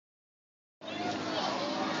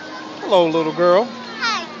Hello, little girl.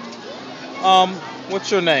 Hi, Um,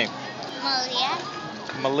 what's your name? Malia.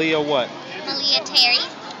 Malia what? Malia Terry.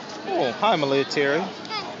 Oh, hi, Malia Terry.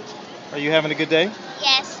 Hi. Are you having a good day?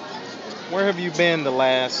 Yes, Where have you been the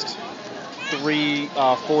last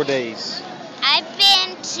 4 days? I've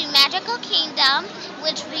been to Magical Kingdom,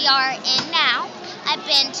 which we are in now. I've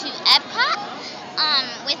been to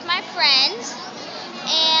Epcot with my friends,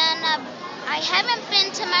 and I haven't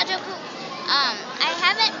been to Magical. I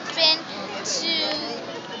haven't been to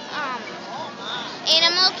um,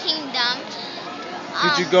 Animal Kingdom.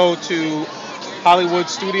 Did you go to Hollywood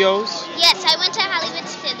Studios? Yes, I went to Hollywood And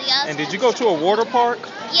Studios. did you go to a water park?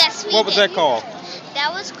 Yes, we What was did. that called?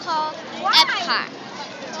 That was called Epcot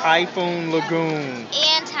Typhoon Lagoon.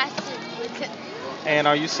 and Typhoon. And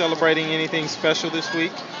are you celebrating anything special this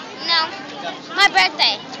week? No, my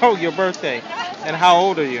birthday. Oh, your birthday. And how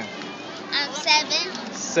old are you? I'm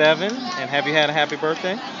 7. 7. And have you had a happy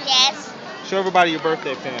birthday? Yes. Show everybody your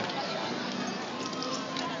birthday pin.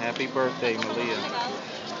 Happy birthday, Malia.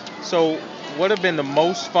 So, what have been the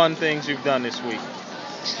most fun things you've done this week?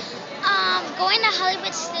 Going to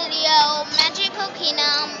Hollywood Studio, Magical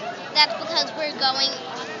Kingdom. That's because we're going.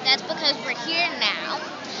 That's because we're here now.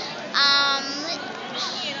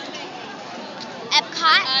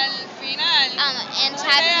 Epcot. And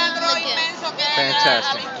Typhoon Lagoon.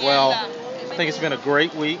 Fantastic. Well, I think it's been a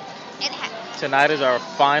great week. It has Tonight is our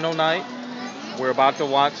final night. We're about to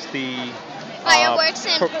watch the fireworks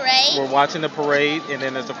and parade. We're watching the parade, and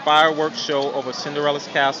then there's a fireworks show over Cinderella's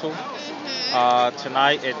castle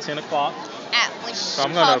tonight at 10 o'clock. So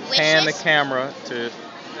I'm going to pan the camera to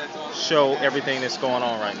show everything that's going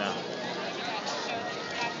on right now.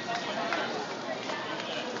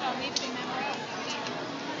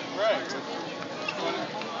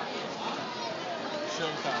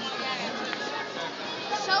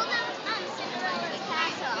 Show them Cinderella's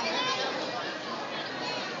castle.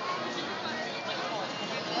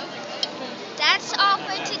 That's all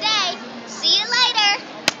for today.